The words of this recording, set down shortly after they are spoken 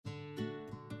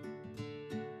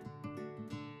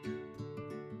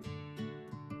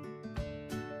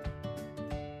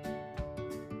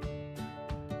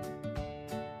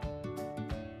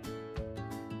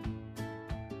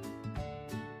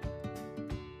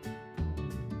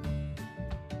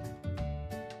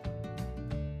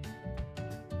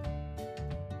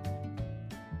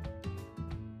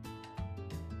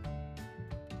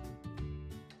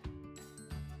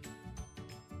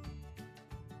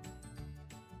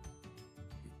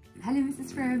Hello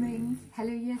Mrs. Froemings,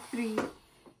 hello Year 3.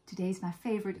 Today's my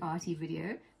favourite arty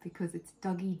video because it's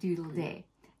Doggie Doodle Day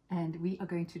and we are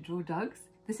going to draw dogs.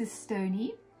 This is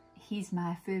Stony, he's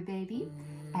my fur baby,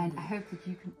 and I hope that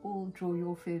you can all draw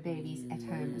your fur babies at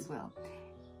home as well.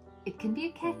 It can be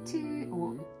a cat too,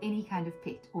 or any kind of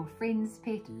pet, or a friend's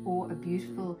pet, or a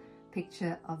beautiful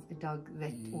picture of a dog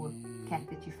that or cat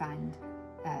that you find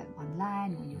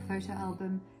online or in your photo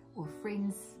album, or a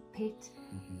friend's pet.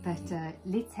 But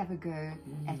let's have a go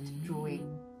at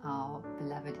drawing our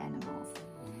beloved animals.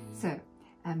 So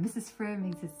Mrs.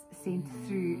 Froemings has sent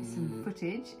through some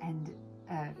footage and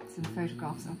some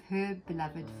photographs of her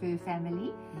beloved fur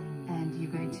family, and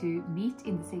you're going to meet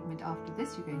in the segment after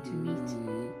this, you're going to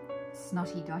meet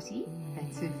Snotty Dotty,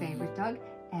 that's her favourite dog,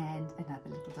 and another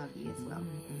little doggy as well.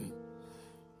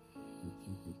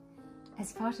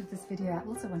 As part of this video, I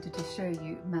also wanted to show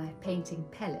you my painting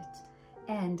palette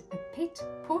and a pet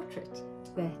portrait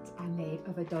that I made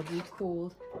of a doggy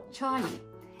called Charlie.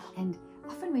 And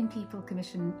often when people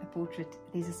commission a portrait,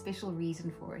 there's a special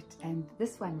reason for it, and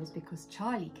this one was because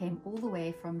Charlie came all the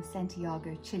way from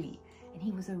Santiago, Chile, and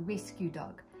he was a rescue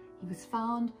dog. He was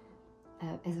found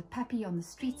as a puppy on the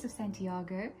streets of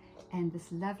Santiago, and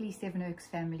this lovely Sevenoaks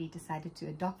family decided to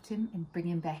adopt him and bring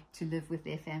him back to live with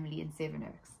their family in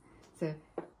Sevenoaks. So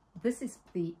this is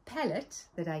the palette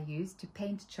that I used to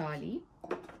paint Charlie,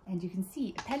 and you can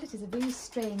see a palette is a very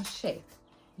strange shape.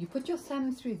 You put your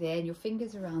thumb through there and your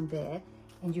fingers around there,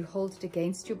 and you hold it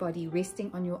against your body,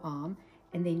 resting on your arm,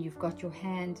 and then you've got your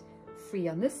hand free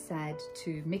on this side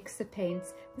to mix the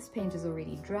paints. This paint is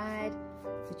already dried,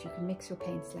 but you can mix your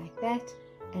paints like that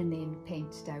and then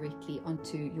paint directly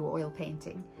onto your oil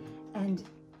painting. And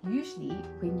usually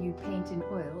when you paint in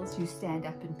oils, you stand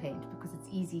up and paint because it's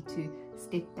easy to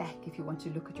step back if you want to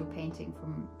look at your painting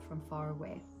from far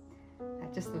away.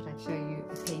 I just thought I'd show you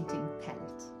a painting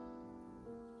palette.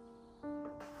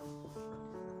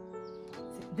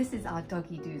 This is our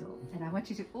Doggie Doodle, and I want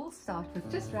you to all start with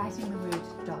just writing the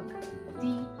word dog,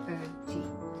 D-O-G,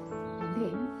 and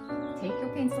then take your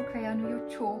pencil crayon or your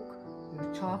chalk, or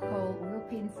your charcoal or your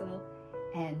pencil,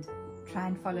 and try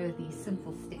and follow these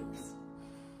simple steps.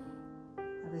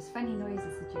 Now those funny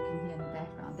noises that you can hear in the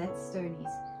background, that's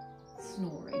Stoney's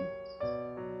snoring. So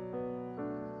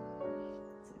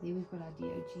there we've got our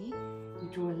D-O-G. We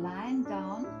draw a line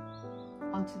down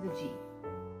onto the G.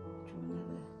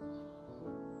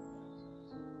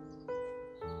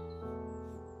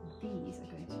 These are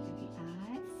going to be the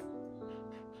eyes.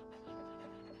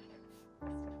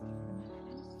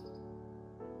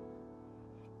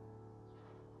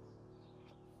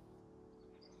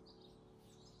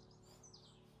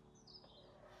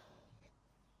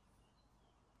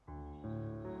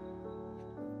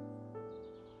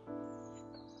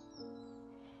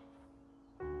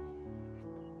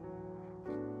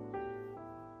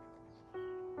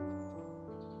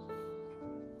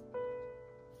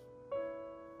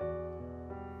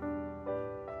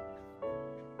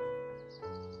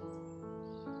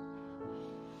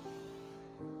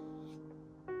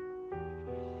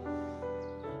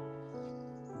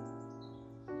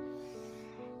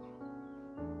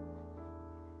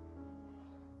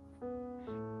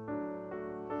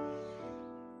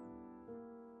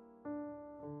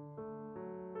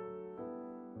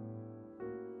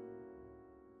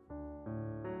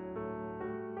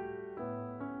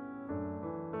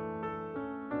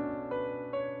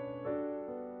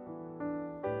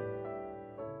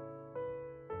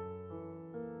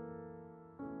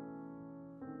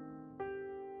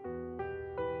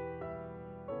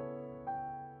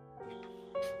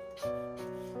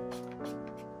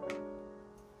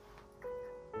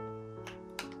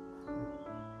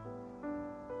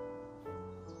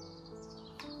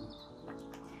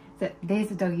 So there's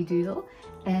a Doggie Doodle,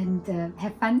 and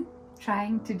have fun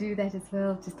trying to do that as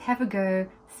well. Just have a go,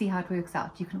 see how it works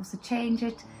out. You can also change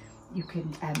it. You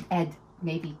can add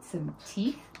maybe some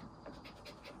teeth,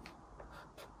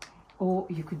 or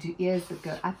you could do ears that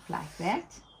go up like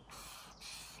that.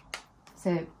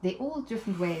 So they're all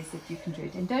different ways that you can do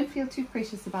it, and don't feel too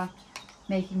precious about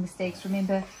making mistakes.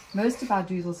 Remember, most of our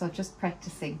doodles are just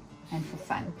practicing and for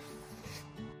fun.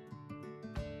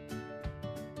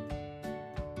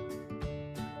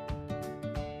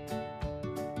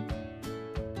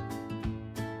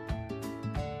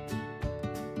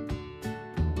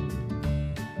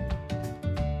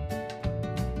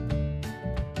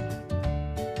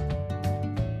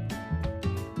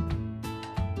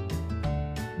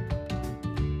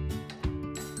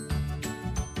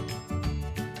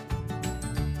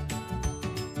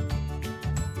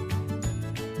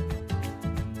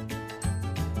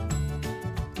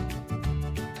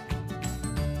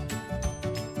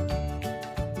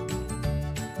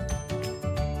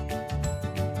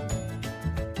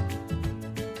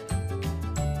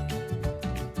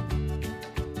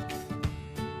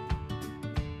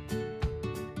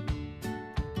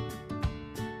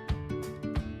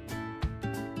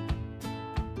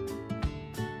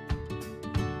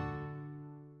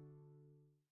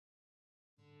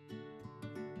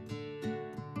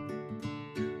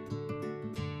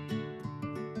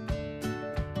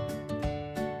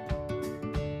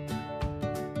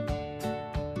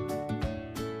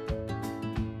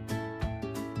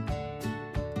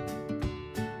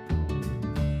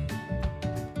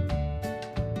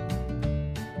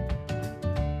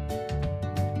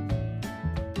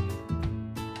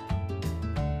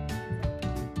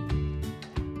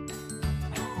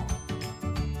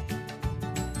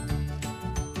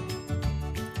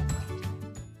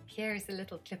 here is a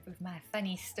little clip of my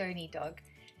funny stony dog.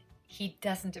 He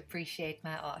doesn't appreciate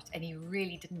my art, and he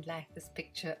really didn't like this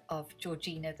picture of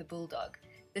Georgina the bulldog.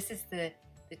 This is the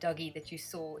doggy that you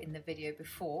saw in the video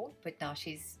before, but now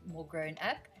she's more grown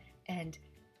up, and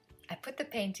I put the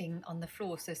painting on the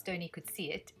floor so Stony could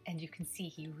see it, and you can see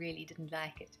he really didn't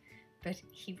like it. But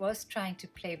he was trying to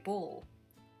play ball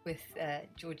with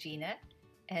Georgina,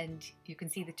 and you can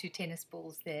see the 2 tennis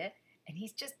balls there, and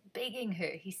he's just begging her.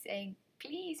 He's saying,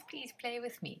 please, please play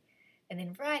with me. And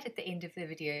then right at the end of the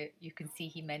video, you can see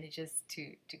he manages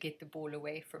to get the ball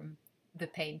away from the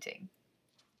painting.